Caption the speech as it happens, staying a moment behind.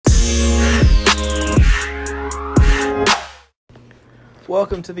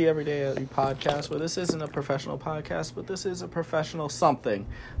Welcome to the Everyday Eddie podcast, where this isn't a professional podcast, but this is a professional something.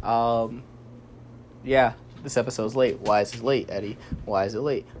 Yeah, this episode's late. Why is it late, Eddie? Why is it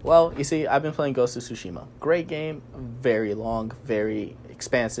late? Well, you see, I've been playing Ghost of Tsushima. Great game, very long, very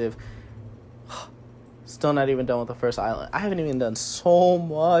expansive. Still not even done with the first island. I haven't even done so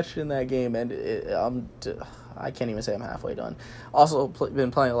much in that game, and I can't even say I'm halfway done. Also,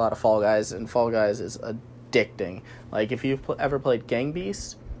 been playing a lot of Fall Guys, and Fall Guys is addicting. Like, if you've ever played Gang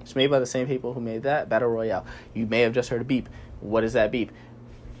Beasts, it's made by the same people who made that, Battle Royale. You may have just heard a beep. What is that beep?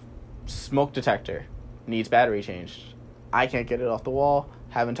 Smoke detector. Needs battery changed. I can't get it off the wall.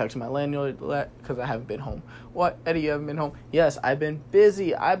 Haven't touched my lanyard because I haven't been home. What, Eddie, you haven't been home? Yes, I've been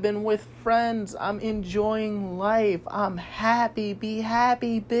busy. I've been with friends. I'm enjoying life. I'm happy. Be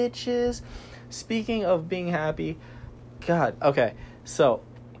happy, bitches. Speaking of being happy, God, okay, so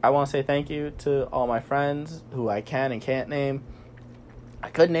I want to say thank you to all my friends who I can and can't name. I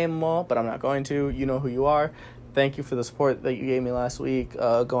could name them all, but I'm not going to. You know who you are. Thank you for the support that you gave me last week,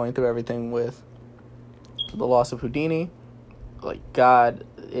 going through everything with the loss of Houdini. Like, God,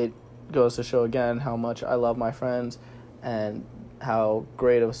 it goes to show again how much I love my friends and how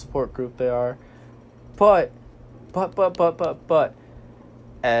great of a support group they are. But,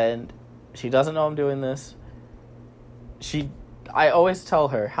 and she doesn't know I'm doing this. I always tell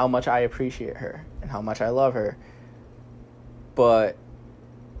her how much I appreciate her and how much I love her. But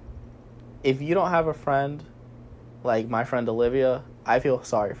if you don't have a friend like my friend Olivia, I feel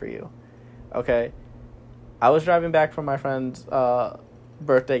sorry for you. Okay? I was driving back from my friend's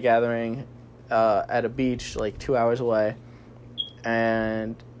birthday gathering at a beach like 2 hours away.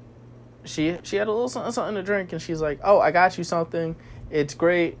 And she had a little something to drink, and she's like, "Oh, I got you something. It's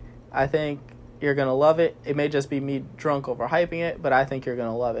great. I think you're going to love it. It may just be me drunk overhyping it, but I think you're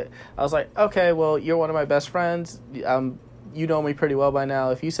going to love it." I was like, "Okay, well, you're one of my best friends. You know me pretty well by now.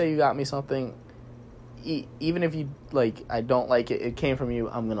 If you say you got me something, even if you, like, I don't like it, it came from you,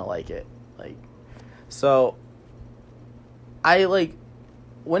 I'm going to like it." Like, so I, like,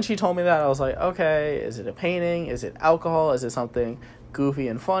 when she told me that, I was like, okay, is it a painting? Is it alcohol? Is it something goofy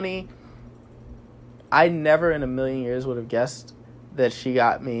and funny? I never in a million years would have guessed that she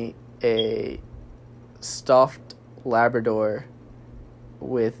got me a stuffed Labrador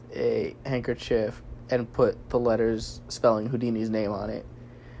with a handkerchief and put the letters spelling Houdini's name on it.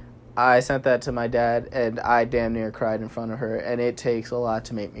 I sent that to my dad, and I damn near cried in front of her, and it takes a lot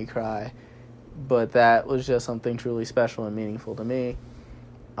to make me cry. But that was just something truly special and meaningful to me.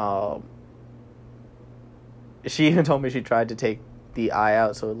 She even told me she tried to take the eye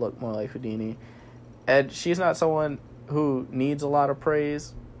out so it looked more like Houdini. And she's not someone who needs a lot of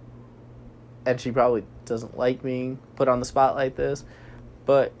praise, and she probably doesn't like being put on the spot like this.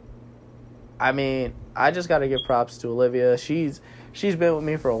 But, I mean, I just gotta give props to Olivia. She's been with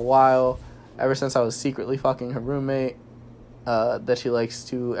me for a while, ever since I was secretly fucking her roommate, that she likes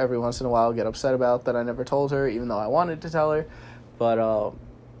to every once in a while get upset about that I never told her, even though I wanted to tell her. But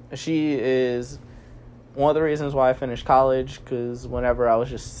she is one of the reasons why I finished college, because whenever I was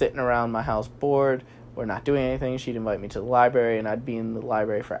just sitting around my house bored or not doing anything, she'd invite me to the library, and I'd be in the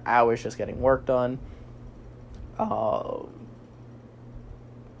library for hours just getting work done.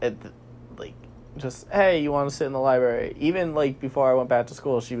 Just, hey, you want to sit in the library? Even, like, before I went back to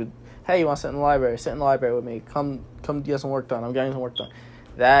school, she would, hey, you want to sit in the library? Sit in the library with me. Come get some work done. I'm getting some work done.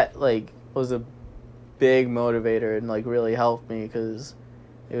 That, like, was a big motivator and, like, really helped me, because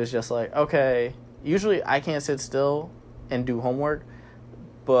it was just like, okay, usually I can't sit still and do homework,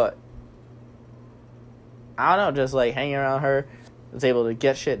 but I don't know, just, like, hanging around her, was able to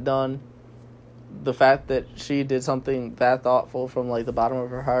get shit done. The fact that she did something that thoughtful from, like, the bottom of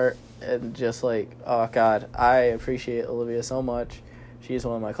her heart, and just, like, oh, God, I appreciate Olivia so much. She's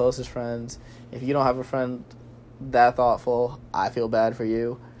one of my closest friends. If you don't have a friend that thoughtful, I feel bad for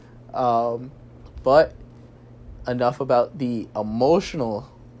you. But enough about the emotional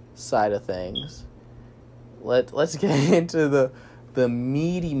side of things. Let's get into the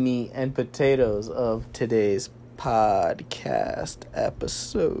meaty meat and potatoes of today's podcast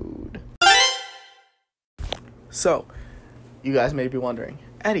episode. So, you guys may be wondering,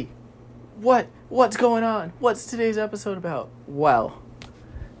 Eddie, what's going on? What's today's episode about? Well,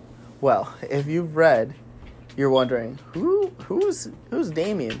 if you've read, you're wondering, who's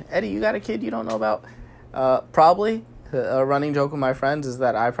Damien? Eddie, you got a kid you don't know about? Probably. A running joke with my friends is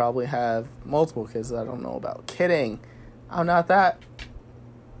that I probably have multiple kids that I don't know about. Kidding. I'm not that.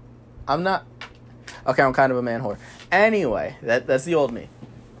 I'm not. Okay, I'm kind of a man whore. Anyway, that's the old me.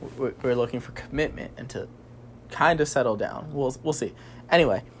 We're looking for commitment and to kind of settle down. We'll see.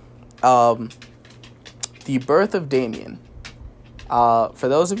 Anyway, the birth of Damien. For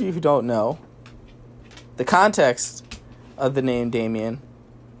those of you who don't know, the context of the name Damien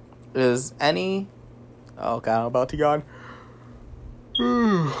is any... Oh, God, I'm about to yawn.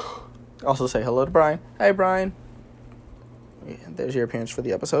 Also say hello to Brian. Hey, Brian. Yeah, there's your appearance for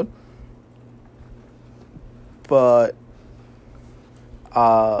the episode. But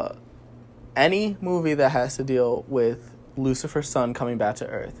any movie that has to deal with Lucifer's son coming back to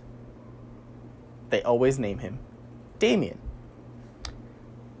Earth, they always name him Damien.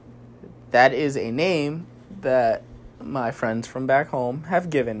 That is a name that my friends from back home have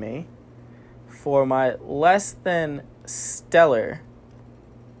given me for my less than stellar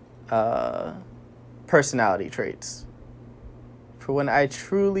personality traits. For when I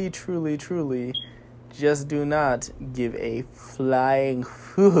truly just do not give a flying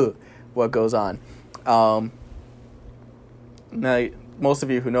what goes on. Now, most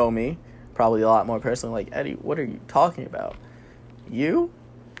of you who know me, probably a lot more personally, like, Eddie, what are you talking about? You?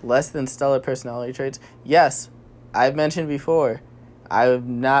 Less than stellar personality traits? Yes, I've mentioned before,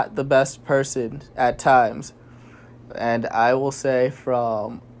 I'm not the best person at times. And I will say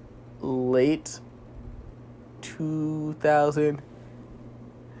from late 2000...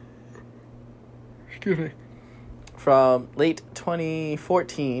 Excuse me. From late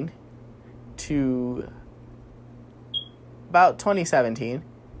 2014 to about 2017.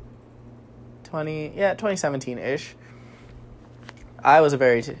 2017-ish. I was a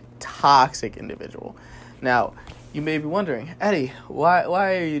very toxic individual. Now, you may be wondering, Eddie, why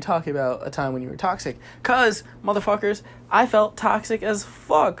are you talking about a time when you were toxic? 'Cause, motherfuckers, I felt toxic as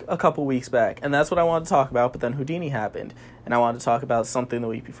fuck a couple weeks back. And that's what I wanted to talk about, but then Houdini happened. And I wanted to talk about something the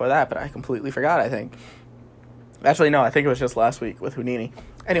week before that, but I completely forgot, I think. Actually, no, I think it was just last week with Houdini.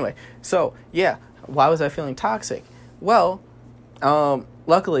 Anyway, so, yeah, why was I feeling toxic? Well,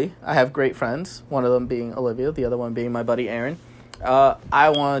 luckily, I have great friends, one of them being Olivia, the other one being my buddy Aaron.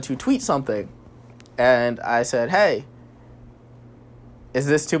 I wanted to tweet something, and I said, hey, is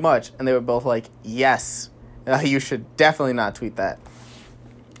this too much? And they were both like, yes, you should definitely not tweet that.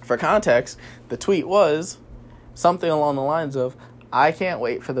 For context, the tweet was something along the lines of, I can't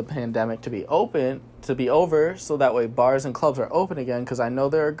wait for the pandemic to be over, so that way bars and clubs are open again, because I know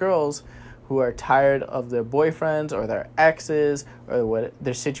there are girls who are tired of their boyfriends or their exes or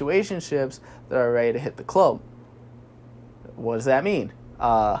their situationships that are ready to hit the club. What does that mean?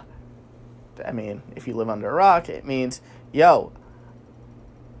 If you live under a rock, it means, yo,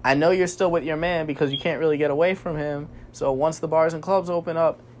 I know you're still with your man because you can't really get away from him, so once the bars and clubs open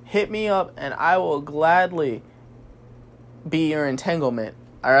up, hit me up and I will gladly be your entanglement.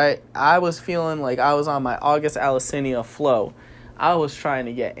 All right? I was feeling like I was on my August Alsina flow. I was trying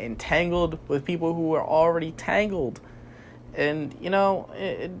to get entangled with people who were already tangled. And,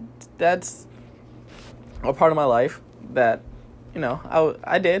 that's a part of my life that,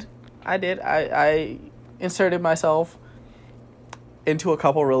 I did. I inserted myself into a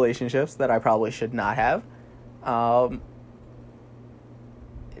couple relationships that I probably should not have.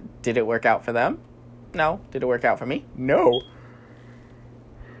 Did it work out for them? No. Did it work out for me? No.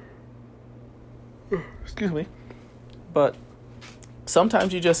 Excuse me. But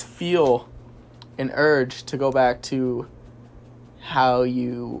sometimes you just feel an urge to go back to how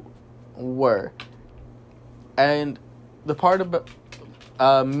you were. And the part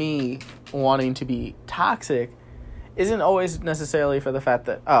of me wanting to be toxic isn't always necessarily for the fact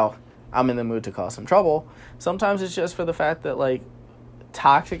that, oh, I'm in the mood to cause some trouble. Sometimes it's just for the fact that, like,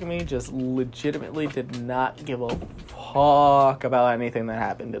 toxic me just legitimately did not give a fuck about anything that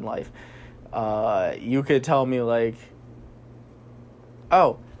happened in life. You could tell me, like,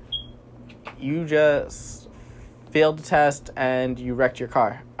 oh, you just failed the test and you wrecked your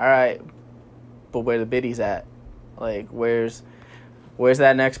car. All right, but where the biddies at? Like, where's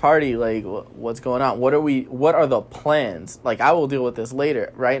that next party? Like, what's going on? What are the plans? Like, I will deal with this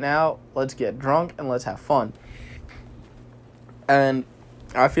later. Right now, let's get drunk and let's have fun. And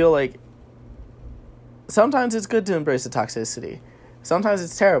I feel like sometimes it's good to embrace the toxicity. Sometimes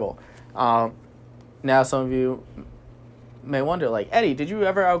it's terrible. Now some of you may wonder, like, Eddie, did you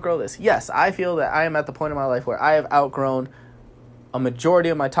ever outgrow this? Yes, I feel that I am at the point in my life where I have outgrown a majority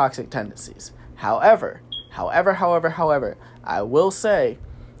of my toxic tendencies. However, I will say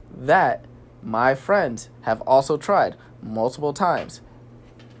that my friends have also tried multiple times,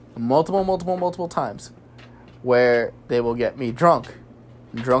 multiple times, where they will get me drunk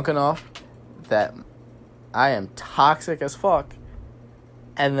enough that I am toxic as fuck,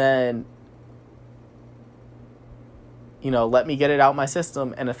 and then, let me get it out my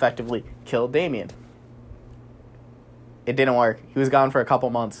system and effectively kill Damien. It didn't work. He was gone for a couple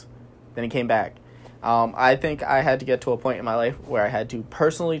months. Then he came back. I think I had to get to a point in my life where I had to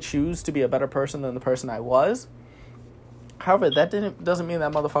personally choose to be a better person than the person I was. However, that doesn't mean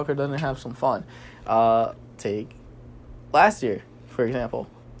that motherfucker doesn't have some fun. Take last year, for example.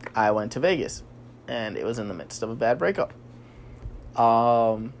 I went to Vegas, and it was in the midst of a bad breakup.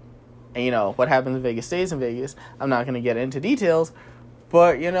 And what happens in Vegas stays in Vegas. I'm not going to get into details,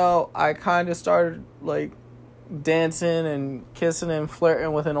 but, I kind of started, dancing and kissing and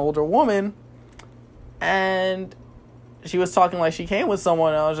flirting with an older woman, and she was talking like she came with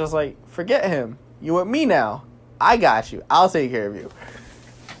someone, and I was just like, forget him. You with me now. I got you. I'll take care of you.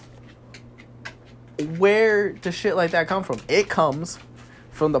 Where does shit like that come from? It comes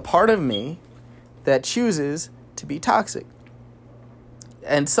from the part of me that chooses to be toxic.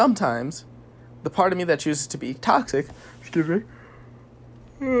 And sometimes the part of me that chooses to be toxic, excuse me,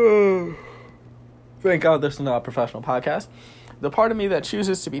 thank God this is not a professional podcast. The part of me that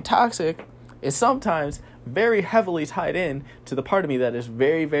chooses to be toxic is sometimes very heavily tied in to the part of me that is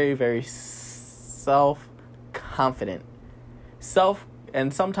very, very, very self-confident.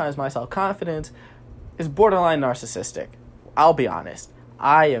 And sometimes my self-confidence is borderline narcissistic. I'll be honest.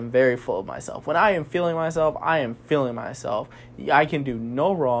 I am very full of myself. When I am feeling myself, I am feeling myself. I can do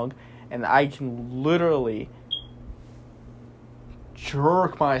no wrong, and I can literally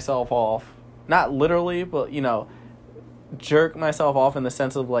jerk myself off. Not literally, but, jerk myself off in the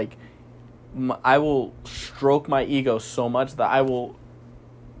sense of, I will stroke my ego so much that I will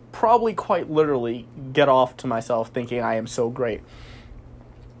probably quite literally get off to myself thinking I am so great.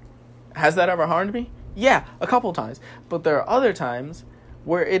 Has that ever harmed me? Yeah, a couple times. But there are other times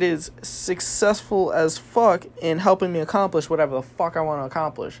where it is successful as fuck in helping me accomplish whatever the fuck I want to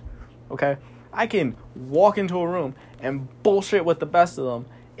accomplish. Okay? I can walk into a room and bullshit with the best of them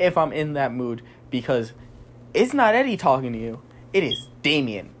if I'm in that mood, because it's not Eddie talking to you. It is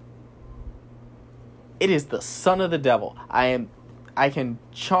Damien. It is the son of the devil. I can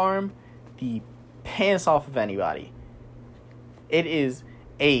charm the pants off of anybody. It is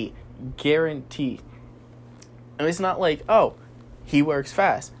a guarantee. And it's not like, oh, he works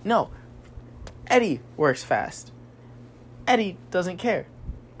fast. No. Eddie works fast. Eddie doesn't care.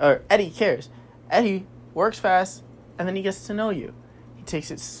 Or Eddie cares. Eddie works fast, and then he gets to know you. He takes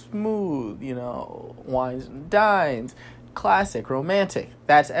it smooth, wines and dines. Classic, romantic.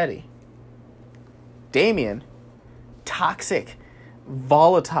 That's Eddie. Damien, toxic,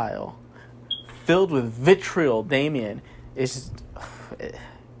 volatile, filled with vitriol. Damien is just...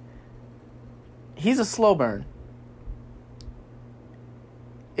 he's a slow burn.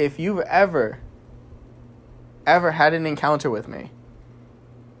 If you've ever had an encounter with me,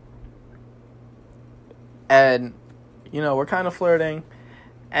 and, we're kind of flirting,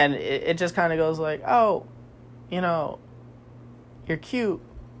 and it just kind of goes like, oh, you're cute,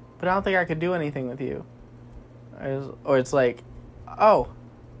 but I don't think I could do anything with you. Or it's like, oh,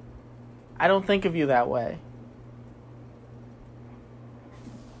 I don't think of you that way.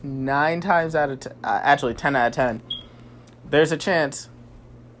 9 times out of 10, actually 10 out of 10, there's a chance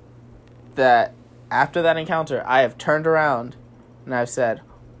that after that encounter, I have turned around and I've said,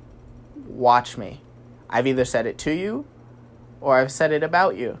 watch me. I've either said it to you or I've said it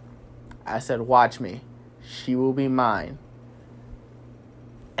about you. I said, watch me. She will be mine.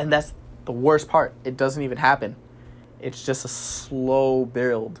 And that's the worst part. It doesn't even happen. It's just a slow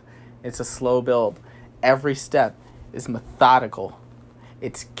build. It's a slow build. Every step is methodical.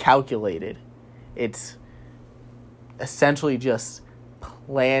 It's calculated. It's essentially just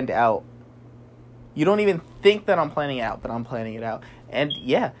planned out. You don't even think that I'm planning it out, but I'm planning it out. And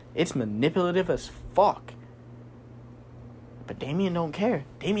yeah, it's manipulative as fuck. But Damien don't care.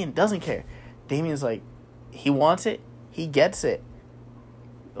 Damien doesn't care. Damien's like, he wants it, he gets it.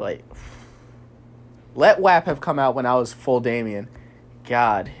 Like, let WAP have come out when I was full Damien.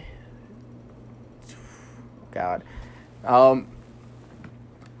 God. So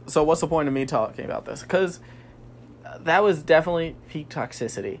what's the point of me talking about this? Because that was definitely peak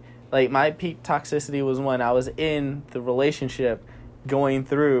toxicity. Like, my peak toxicity was when I was in the relationship going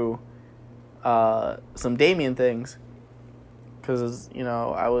through some Damien things. Because,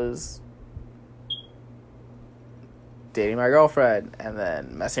 I was dating my girlfriend and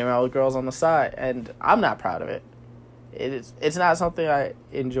then messing around with girls on the side. And I'm not proud of it. It's not something I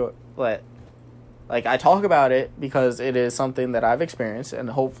enjoy. Like, I talk about it because it is something that I've experienced. And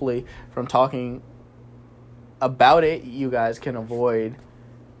hopefully from talking about it, you guys can avoid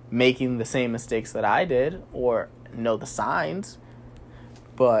making the same mistakes that I did or know the signs.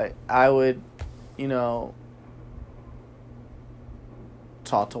 But I would,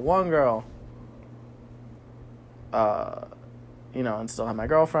 talk to one girl and still have my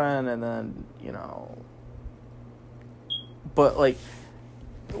girlfriend, and then, but, like,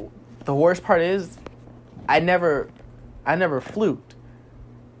 the worst part is, I never fluked.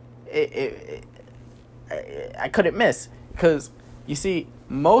 I couldn't miss, because, you see,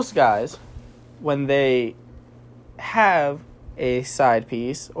 most guys, when they have a side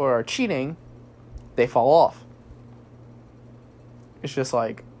piece or are cheating, they fall off. It's just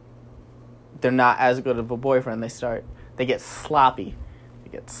like, they're not as good of a boyfriend. They get sloppy.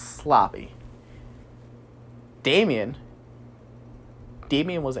 Damien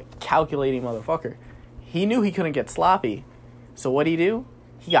was a calculating motherfucker. He knew he couldn't get sloppy. So what'd he do?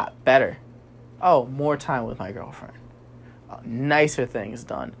 He got better. Oh, more time with my girlfriend. Nicer things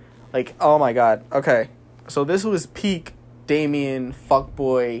done. Like, oh my God. Okay. So this was peak Damien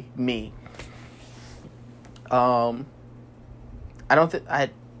fuckboy me. I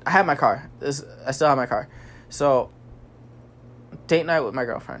had my car. I still have my car. So, date night with my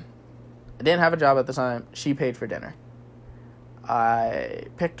girlfriend. I didn't have a job at the time. She paid for dinner. I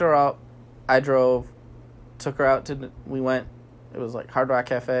picked her up. I drove. Took her out we went. It was like Hard Rock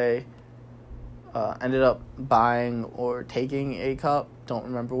Cafe. Ended up buying or taking a cup. Don't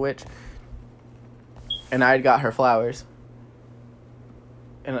remember which. And I had got her flowers.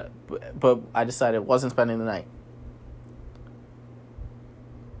 But I decided wasn't spending the night.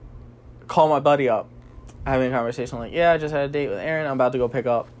 Call my buddy up. Having a conversation like, yeah, I just had a date with Aaron. I'm about to go pick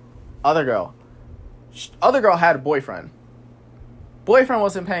up other girl. Other girl had a boyfriend. Boyfriend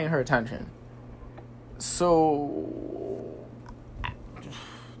wasn't paying her attention. So,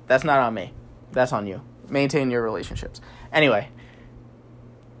 that's not on me. That's on you. Maintain your relationships. Anyway.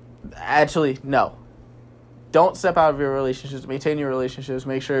 Actually, no. Don't step out of your relationships. Maintain your relationships.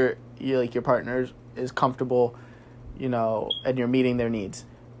 Make sure your partner is comfortable, and you're meeting their needs.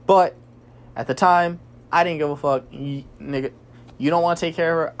 But at the time, I didn't give a fuck. Nigga, you don't want to take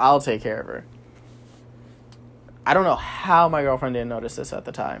care of her? I'll take care of her. I don't know how my girlfriend didn't notice this at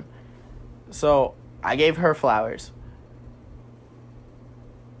the time. So, I gave her flowers.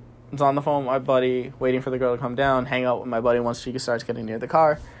 I was on the phone with my buddy, waiting for the girl to come down, hang out with my buddy once she starts getting near the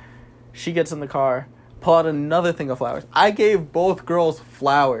car. She gets in the car, pull out another thing of flowers. I gave both girls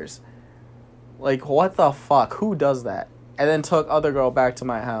flowers. Like, what the fuck? Who does that? And then took other girl back to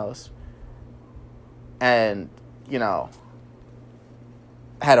my house. And,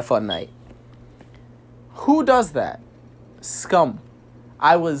 had a fun night. Who does that? Scum.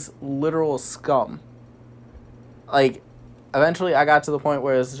 I was literal scum. Like, eventually I got to the point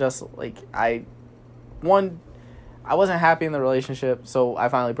where it's just, like, I wasn't happy in the relationship, so I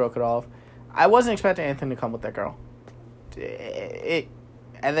finally broke it off. I wasn't expecting anything to come with that girl.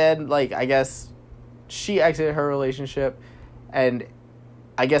 And then, like, I guess she exited her relationship, and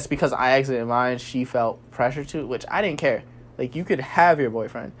I guess because I exited mine, she felt pressure to, which I didn't care. Like, you could have your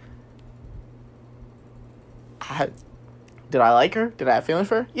boyfriend. Did I like her? Did I have feelings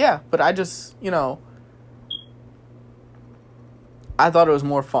for her? Yeah, but I just, I thought it was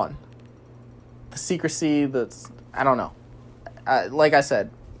more fun. The secrecy, I don't know. Like I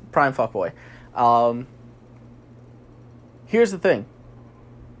said, prime fuckboy. Here's the thing.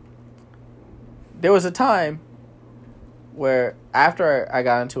 There was a time where after I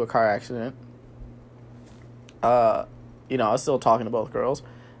got into a car accident, I was still talking to both girls.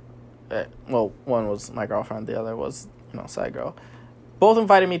 Well, one was my girlfriend, the other was, side girl. Both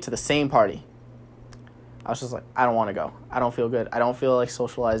invited me to the same party. I was just like, I don't want to go. I don't feel good. I don't feel like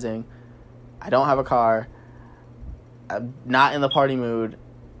socializing. I don't have a car. I'm not in the party mood.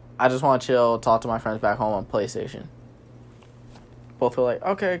 I just want to chill, talk to my friends back home on PlayStation. Both were like,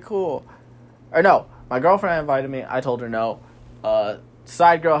 okay, cool. Or no, my girlfriend invited me. I told her no.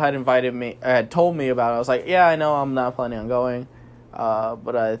 Side girl had invited me, had told me about it. I was like, yeah, I know, I'm not planning on going.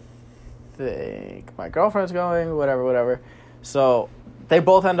 But I think my girlfriend's going, whatever. So they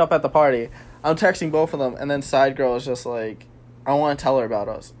both end up at the party. I'm texting both of them, and then side girl is just like, I want to tell her about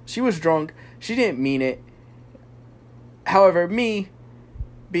us. She was drunk. She didn't mean it. However, me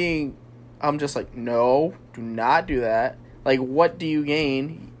I'm just like, no, do not do that. Like, what do you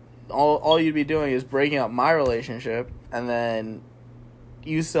gain? All you'd be doing is breaking up my relationship, and then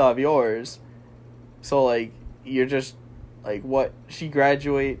you still have yours. So, like, you're just, like, what? She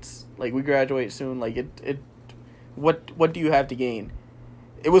graduates, like, we graduate soon. Like, what do you have to gain?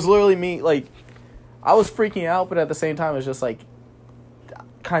 It was literally me, like, I was freaking out, but at the same time, it was just, like,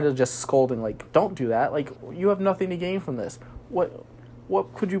 kind of just scolding, like, don't do that. Like, you have nothing to gain from this. What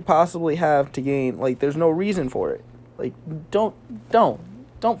could you possibly have to gain? Like, there's no reason for it. Like, don't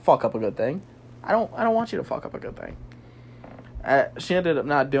fuck up a good thing. I don't want you to fuck up a good thing. She ended up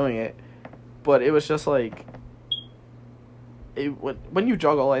not doing it, but it was just like, when you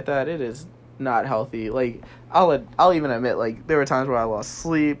juggle like that, it is not healthy. Like, I'll even admit, like, there were times where I lost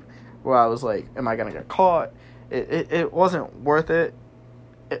sleep, where I was like, am I gonna get caught? It wasn't worth it.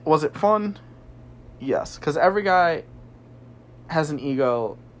 Was it fun? Yes, because every guy has an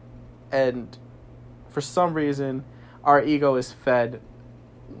ego, and for some reason, our ego is fed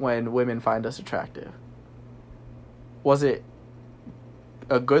when women find us attractive. Was it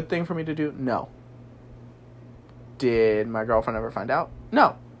a good thing for me to do? No. Did my girlfriend ever find out?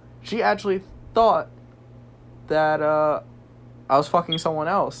 No. She actually thought that I was fucking someone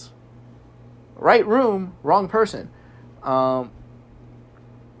else. Right room, wrong person. But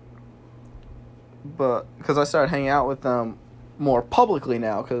because I started hanging out with them more publicly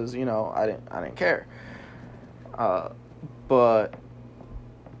now, because I didn't care. But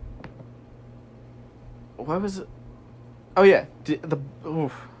what was it? Oh yeah,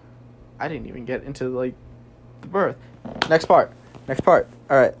 I didn't even get into like the birth. Next part.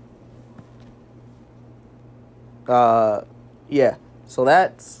 All right. Yeah. So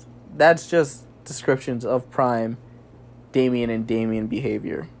that's just descriptions of prime Damien and Damien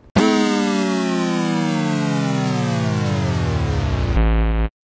behavior.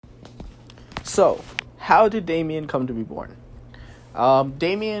 So, how did Damien come to be born?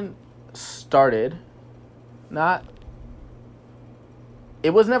 Damien started it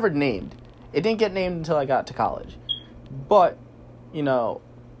was never named. It didn't get named until I got to college. But,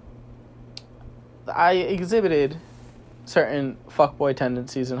 I exhibited certain fuckboy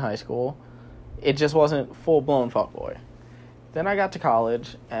tendencies in high school. It just wasn't full-blown fuckboy. Then I got to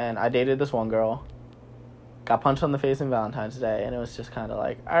college, and I dated this one girl. Got punched on the face on Valentine's Day, and it was just kind of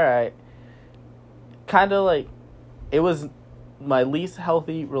like, alright. Kind of like, it was my least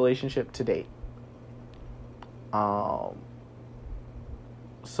healthy relationship to date.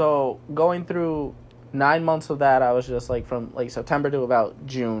 So, going through 9 months of that, I was just, like, from, like, September to about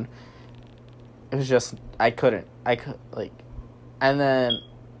June, it was just, and then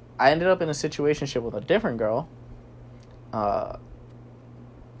I ended up in a situationship with a different girl,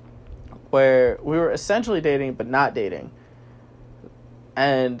 where we were essentially dating, but not dating,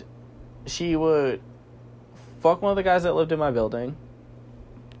 and she would fuck one of the guys that lived in my building,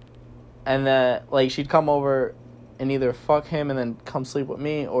 and then, like, she'd come over and either fuck him and then come sleep with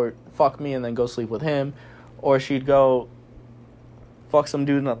me, or fuck me and then go sleep with him, or she'd go fuck some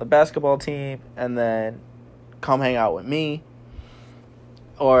dude on the basketball team and then come hang out with me,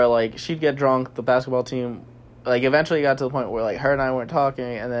 or, like, she'd get drunk, the basketball team, like, eventually got to the point where, like, her and I weren't talking,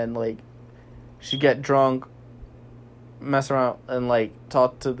 and then, like, she'd get drunk, mess around, and, like,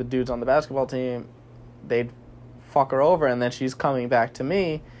 talk to the dudes on the basketball team, they'd fuck her over, and then she's coming back to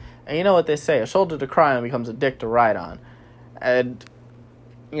me. And you know what they say, a shoulder to cry on becomes a dick to ride on. And,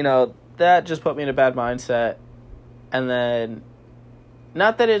 that just put me in a bad mindset. And then,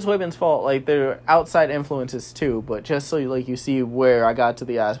 not that it's women's fault, like, there are outside influences too, but just so, like, you see where I got to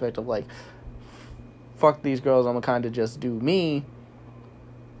the aspect of, like, fuck these girls, I'm gonna kind of just do me,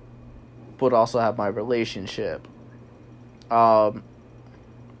 but also have my relationship. And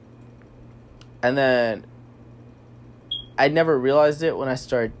then, I never realized it when I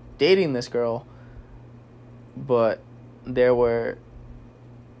started dating this girl, but there were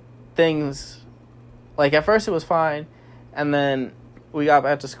things, like, at first it was fine, and then we got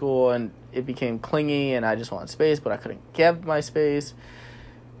back to school and it became clingy and I just wanted space, but I couldn't give my space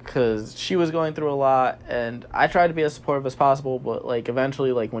because she was going through a lot, and I tried to be as supportive as possible, but, like,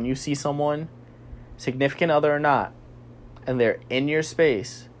 eventually, like, when you see someone, significant other or not, and they're in your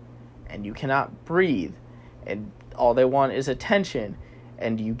space and you cannot breathe and all they want is attention,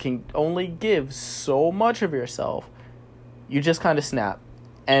 and you can only give so much of yourself, you just kind of snap.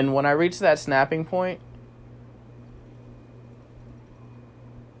 And when I reached that snapping point,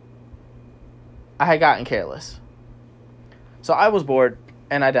 I had gotten careless. So I was bored,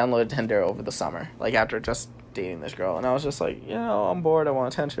 and I downloaded Tinder over the summer, like, after just dating this girl, and I was just like, I'm bored, I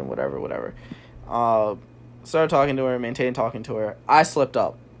want attention, whatever. Started talking to her, maintained talking to her. I slipped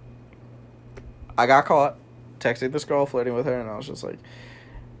up. I got caught. Texted this girl, flirting with her, and I was just like,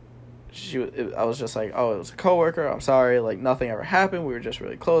 oh, it was a coworker, I'm sorry, like, nothing ever happened, we were just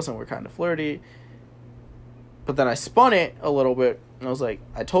really close, and we're kind of flirty. But then I spun it a little bit, and I was like,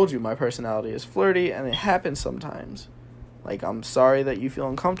 I told you my personality is flirty, and it happens sometimes. Like, I'm sorry that you feel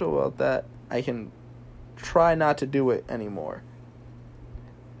uncomfortable about that. I can try not to do it anymore.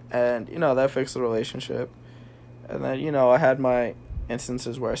 And, that fixed the relationship. And then, I had my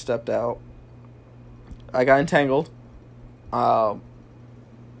instances where I stepped out. I got entangled. I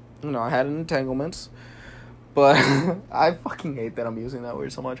had entanglements. But I fucking hate that I'm using that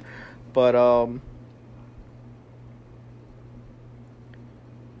word so much. But,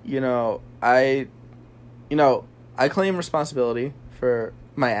 I claim responsibility for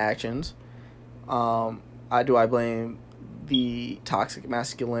my actions. I blame the toxic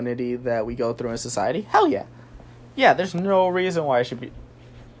masculinity that we go through in society? Hell yeah. Yeah, there's no reason why I should be...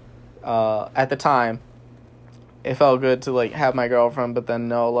 at the time, it felt good to, like, have my girlfriend, but then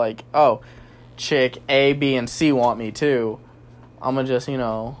know, like, oh, chick A, B, and C want me too. I'm gonna just,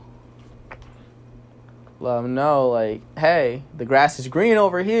 let them know, like, hey, the grass is green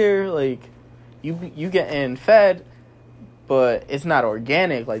over here. Like, you getting fed, but it's not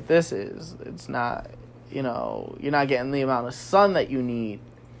organic like this is. It's not, you're not getting the amount of sun that you need.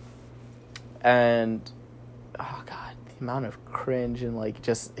 And, oh, God, the amount of cringe and, like,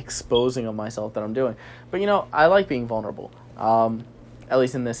 just exposing of myself that I'm doing. But, I like being vulnerable, at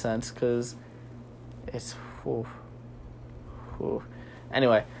least in this sense, because it's, whew.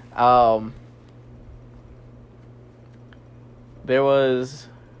 Anyway, there was,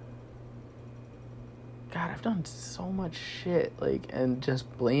 God, I've done so much shit, like, and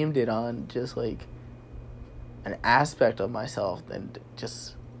just blamed it on just, like, an aspect of myself, and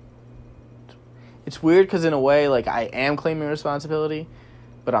just, it's weird, because in a way, like, I am claiming responsibility,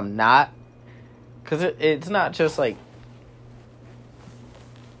 but I'm not, because it's not just, like,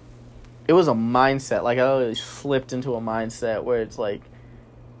 it was a mindset, like, I literally slipped into a mindset where it's, like,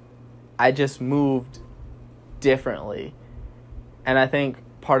 I just moved differently, and I think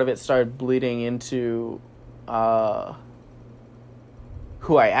part of it started bleeding into who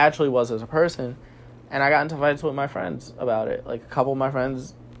I actually was as a person, and I got into fights with my friends about it. Like, a couple of my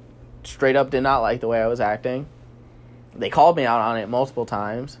friends straight up did not like the way I was acting. They called me out on it multiple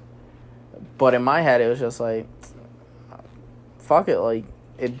times, but in my head it was just like, fuck it, like,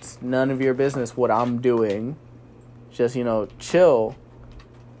 it's none of your business what I'm doing. Just, chill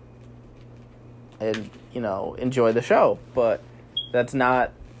and, enjoy the show. But that's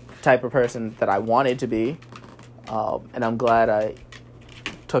not the type of person that I wanted to be. And I'm glad I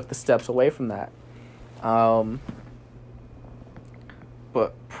took the steps away from that.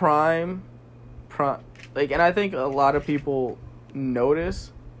 But prime, like, and I think a lot of people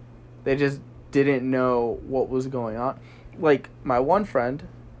notice, they just didn't know what was going on. Like, my one friend,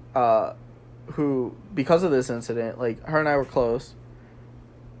 who, because of this incident, like, her and I were close,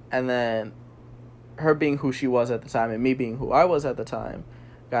 and then her being who she was at the time and me being who I was at the time,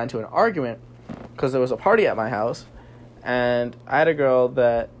 got into an argument because there was a party at my house, and I had a girl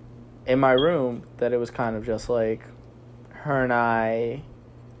that, in my room, that it was kind of just like, her and I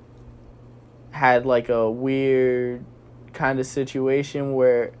had, like, a weird kind of situation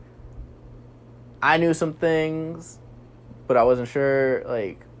where I knew some things, but I wasn't sure,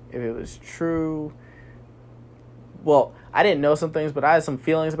 like, if it was true. Well, I didn't know some things, but I had some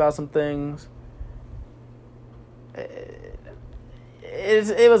feelings about some things.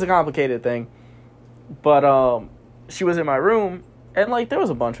 It was a complicated thing. But, she was in my room, and, like, there was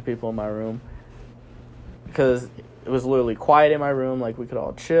a bunch of people in my room, because it was literally quiet in my room. Like, we could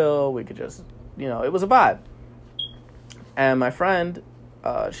all chill, we could just, it was a vibe. And my friend,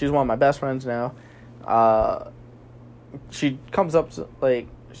 she's one of my best friends now, she comes up, like,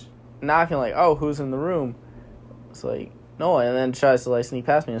 knocking, like, oh, who's in the room? It's like, no one. And then tries to, like, sneak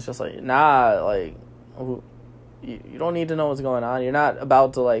past me. It's just like, nah, like, you don't need to know what's going on. You're not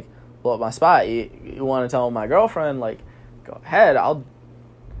about to, like, blow up my spot. You want to tell my girlfriend, like, go ahead. I'll,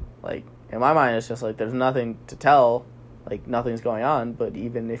 like, in my mind, it's just like, there's nothing to tell. Like, nothing's going on. But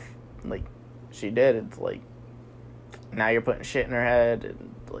even if, like, she did, it's like, now you're putting shit in her head,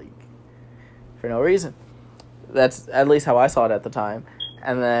 and, like, for no reason. That's at least how I saw it at the time.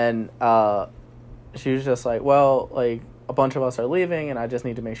 And then she was just like, well, like, a bunch of us are leaving, and I just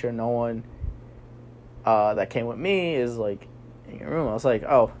need to make sure no one that came with me is, like, in your room. I was like,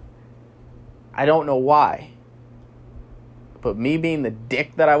 oh, I don't know why. But me being the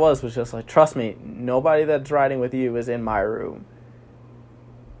dick that I was just like, trust me, nobody that's riding with you is in my room.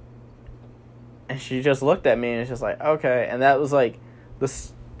 And she just looked at me and it's just like, okay. And that was, like,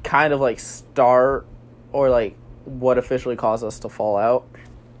 this kind of, like, start, or, like, what officially caused us to fall out.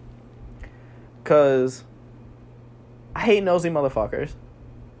 Because I hate nosy motherfuckers.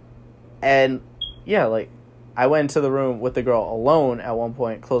 And, yeah, like, I went into the room with the girl alone at one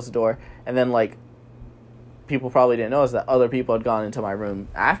point, closed the door, and then, like, people probably didn't notice that other people had gone into my room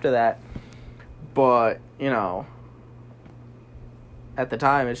after that. But, at the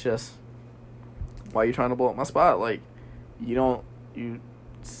time, it's just, why are you trying to blow up my spot? Like,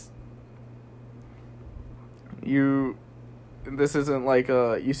 this isn't like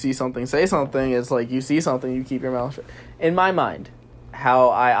you see something, say something. It's like, you see something, you keep your mouth shut. In my mind, how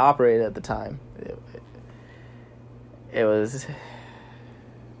I operated at the time, it was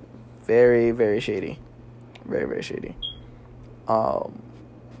Very, very shady. Very, very shady.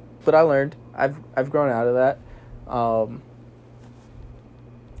 But I learned. I've grown out of that.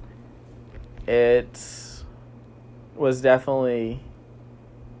 It was definitely...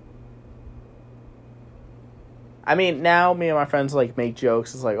 I mean, now me and my friends, like, make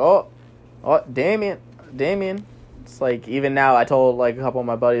jokes. It's like, oh, Damien. It's like, even now, I told, like, a couple of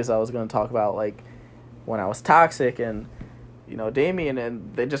my buddies I was going to talk about, like, when I was toxic and, you know, Damien,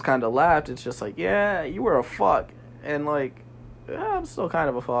 and they just kind of laughed. It's just like, yeah, you were a fuck. And, like, yeah, I'm still kind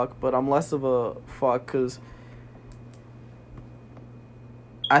of a fuck, but I'm less of a fuck because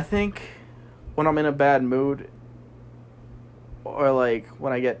I think when I'm in a bad mood or, like,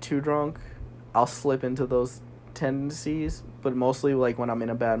 when I get too drunk, I'll slip into those tendencies, but mostly, like, when I'm in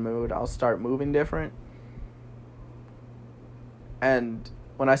a bad mood, I'll start moving different. And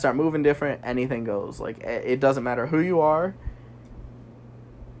when I start moving different, anything goes. Like, it doesn't matter who you are.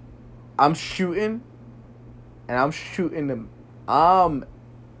 I'm shooting, and I'm shooting them. I'm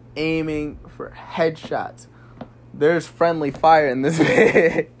aiming for headshots. There's friendly fire in this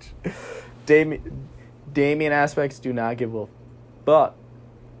bitch. Damien aspects do not give a fuck.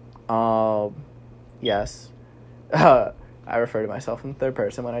 Yes. I refer to myself in third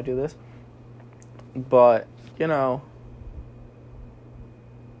person when I do this. But, you know,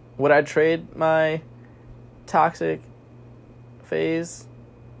 would I trade my toxic phase?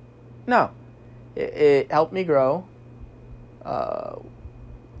 No. It helped me grow.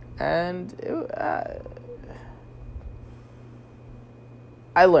 And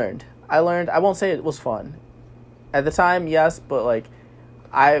I learned. I won't say it was fun. At the time, yes, but, like,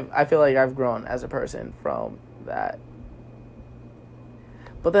 I feel like I've grown as a person from that.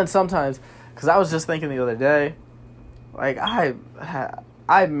 But then sometimes, because I was just thinking the other day, like, I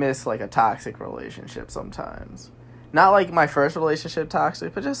miss, like, a toxic relationship sometimes. Not, like, my first relationship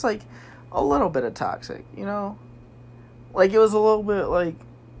toxic, but just, like, a little bit of toxic, you know? Like, it was a little bit, like,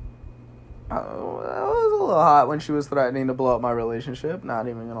 it was a little hot when she was threatening to blow up my relationship, not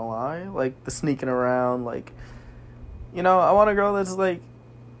even gonna lie. Like, the sneaking around, like, you know, I want a girl that's, like,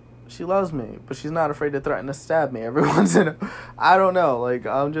 she loves me, but she's not afraid to threaten to stab me every once in a... I don't know, like,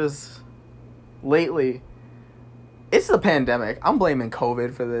 I'm just... Lately, it's the pandemic. I'm blaming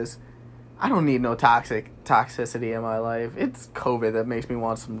COVID for this. I don't need no toxicity in my life. It's COVID that makes me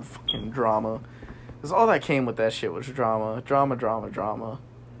want some fucking drama. Because all that came with that shit was drama. Drama. God.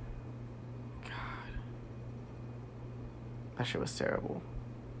 That shit was terrible.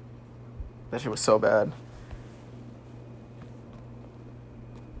 That shit was so bad.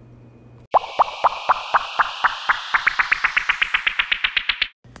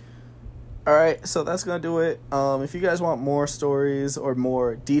 Alright, so that's gonna do it. If you guys want more stories or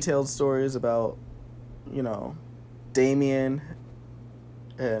more detailed stories about, you know, Damien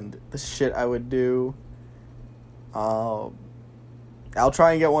and the shit I would do, I'll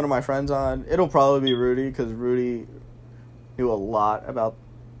try and get one of my friends on. It'll probably be Rudy, because Rudy knew a lot about...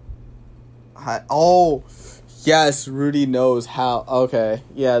 Oh, yes, Rudy knows how... Okay,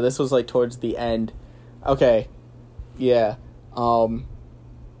 yeah, this was, like, towards the end. Okay, yeah,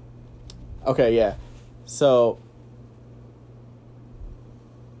 okay, yeah. So,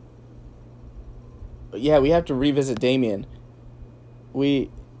 yeah, we have to revisit Damien. Okay.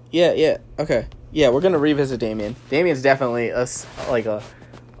 Yeah, we're going to revisit Damien. Damien's definitely a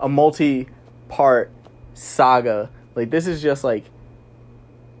multi-part saga. Like, this is just, like...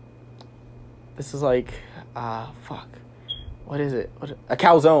 This is, like... fuck. What is it? A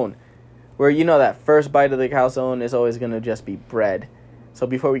calzone. Where, you know, that first bite of the calzone is always going to just be bread. So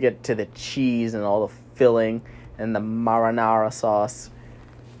before we get to the cheese and all the filling and the marinara sauce,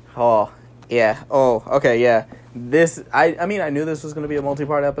 oh, yeah, oh, okay, yeah. This, I mean, I knew this was going to be a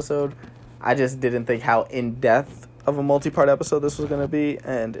multi-part episode. I just didn't think how in-depth of a multi-part episode this was going to be.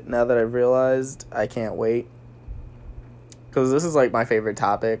 And now that I've realized, I can't wait. Because this is, like, my favorite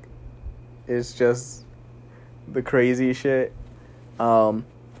topic. It's just the crazy shit. So,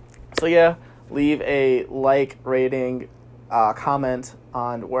 yeah, leave a like, rating, comment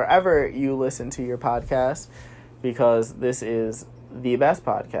on wherever you listen to your podcast, because this is the best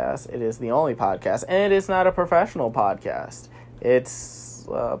podcast. It is the only podcast, and it's not a professional podcast. It's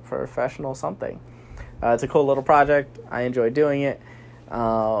a professional something. It's a cool little project. I enjoy doing it.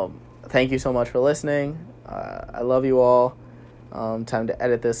 Thank you so much for listening. I love you all. Time to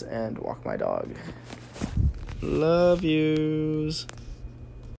edit this and walk my dog. Love yous.